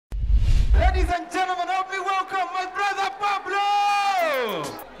and gentlemen, help me welcome my brother Pablo!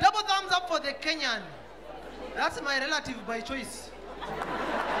 Double thumbs up for the Kenyan. That's my relative by choice.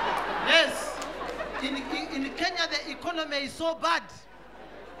 Yes. In Kenya, the economy is so bad.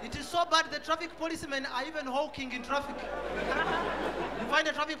 It is so bad, the traffic policemen are even hawking in traffic. You find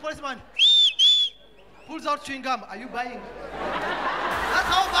a traffic policeman, pulls out chewing gum. Are you buying? That's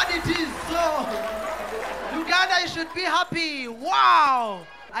how bad it is. So, Uganda, you should be happy. Wow.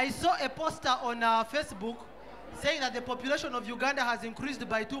 I saw a poster on Facebook saying that the population of Uganda has increased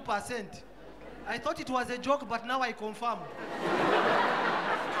by 2%. I thought it was a joke, but now I confirm.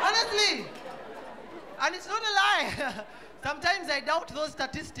 Honestly. And it's not a lie. Sometimes I doubt those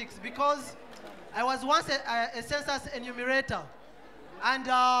statistics because I was once a census enumerator. And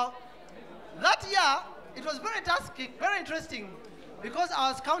that year, it was very tasking, very interesting, because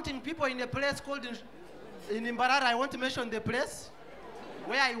I was counting people in a place called in Imbarara. I want to mention the place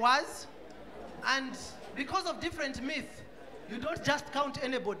where I was. And because of different myths, you don't just count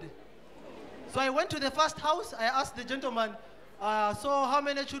anybody. So I went to the first house. I asked the gentleman, so how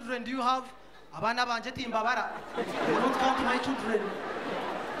many children do you have? Abana banjeti Imbabara. They don't count my children.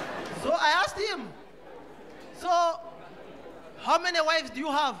 So I asked him, so how many wives do you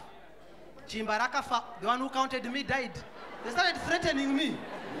have? Chimbaraka, the one who counted me, died. They started threatening me.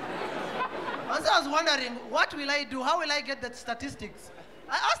 And so I was wondering, what will I do? How will I get the statistics?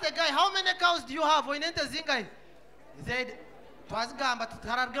 I asked the guy, how many cows do you have? He said,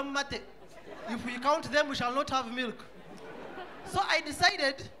 if we count them, we shall not have milk. So I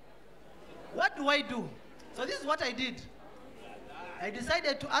decided, what do I do? So this is what I did. I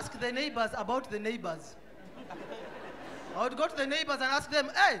decided to ask the neighbors about the neighbors. I would go to the neighbors and ask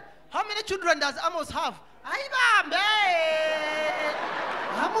them, hey, how many children does Amos have?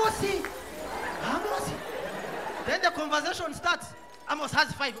 Amosi. Amosi. Then the conversation starts. Amos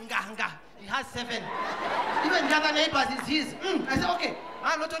has 5. He has 7. Even the other neighbors is his. I said, okay,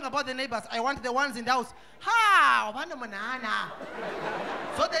 I'm not talking about the neighbors. I want the ones in the house.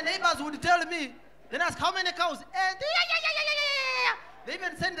 So the neighbors would tell me, then ask, how many cows? They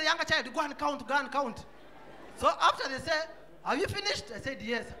even send the younger child to go and count. So after they say, have you finished? I said,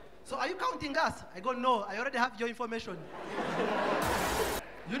 yes. So are you counting us? I go, no, I already have your information.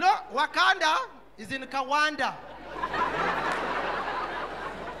 You know, Wakanda is in Kawanda.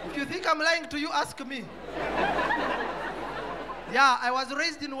 If you think I'm lying to you, ask me. Yeah, I was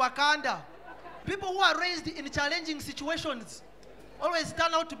raised in Wakanda. People who are raised in challenging situations always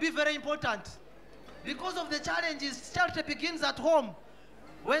turn out to be very important. Because of the challenges, charity begins at home.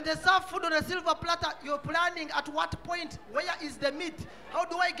 When they serve food on a silver platter, you're planning at what point, where is the meat? How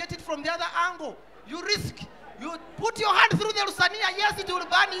do I get it from the other angle? You risk. You put your hand through the lusania, yes, it will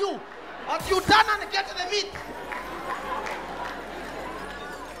burn you. But you turn and get the meat.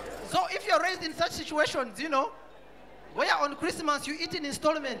 So if you're raised in such situations, you know, where on Christmas you eat in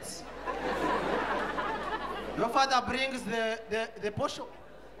installments. Your father brings the portion,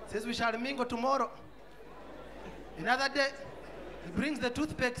 says we shall mingle tomorrow. Another day, he brings the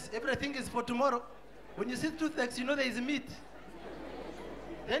toothpicks, everything is for tomorrow. When you see toothpicks, you know there is meat.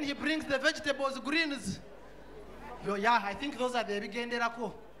 Then he brings the vegetables, greens. Yeah, I think those are the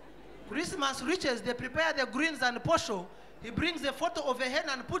bigenderako. Christmas riches, they prepare the greens and posho. He brings a photo of a hen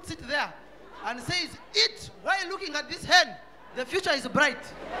and puts it there and says, eat while looking at this hen. The future is bright.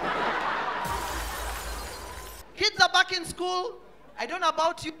 Kids are back in school. I don't know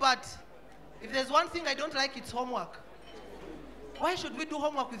about you, but if there's one thing I don't like, it's homework. Why should we do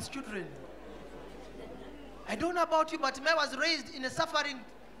homework with children? I don't know about you, but I was raised in a suffering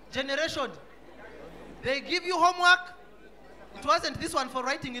generation. They give you homework. It wasn't this one for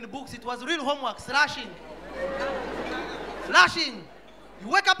writing in books. It was real homework, slashing. Slashing. You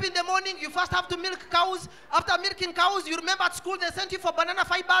wake up in the morning, you first have to milk cows. After milking cows, you remember at school they sent you for banana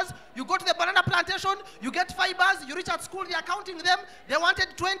fibers. You go to the banana plantation, you get fibers. You reach at school, they are counting them. They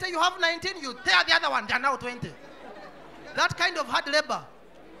wanted 20, you have 19. You tear the other one, they are now 20. That kind of hard labor.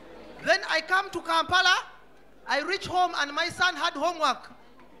 Then I come to Kampala. I reach home and my son had homework.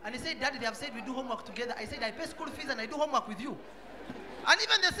 And he said, Daddy, they have said we do homework together. I said, I pay school fees and I do homework with you. And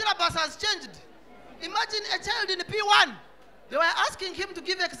even the syllabus has changed. Imagine a child in P1. They were asking him to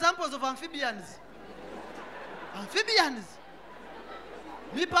give examples of amphibians. Amphibians.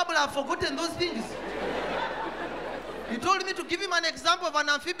 Me, Pablo, have forgotten those things. He told me to give him an example of an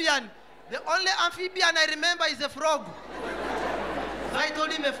amphibian. The only amphibian I remember is a frog. So I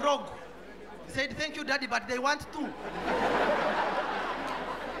told him a frog. He said, thank you, Daddy, but they want two.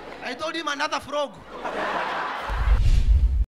 I told him another frog.